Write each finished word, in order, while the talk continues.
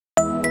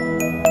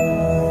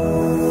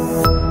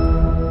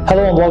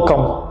Hello and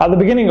welcome. At the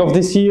beginning of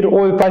this year,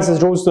 oil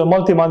prices rose to a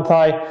multi-month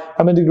high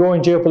amid the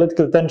growing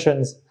geopolitical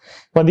tensions.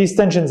 When these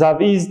tensions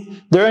have eased,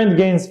 the earned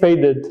gains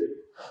faded.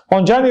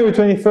 On January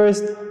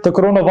 21st, the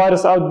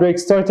coronavirus outbreak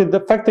started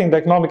affecting the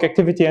economic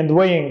activity and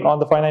weighing on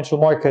the financial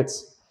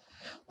markets.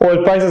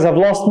 Oil prices have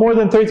lost more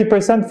than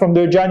 30% from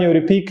their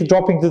January peak,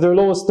 dropping to their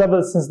lowest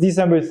level since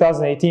December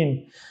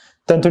 2018.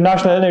 The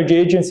International Energy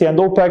Agency and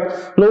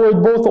OPEC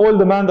lowered both oil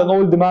demand and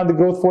oil demand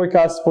growth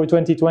forecasts for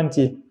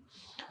 2020.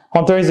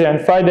 On Thursday and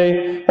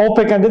Friday,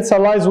 OPEC and its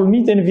allies will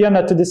meet in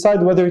Vienna to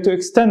decide whether to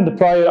extend the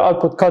prior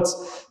output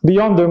cuts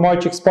beyond their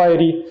March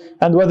expiry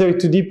and whether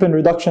to deepen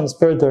reductions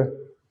further.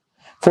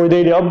 For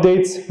daily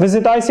updates,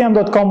 visit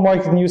ICM.com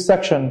Market News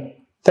section.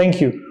 Thank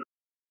you.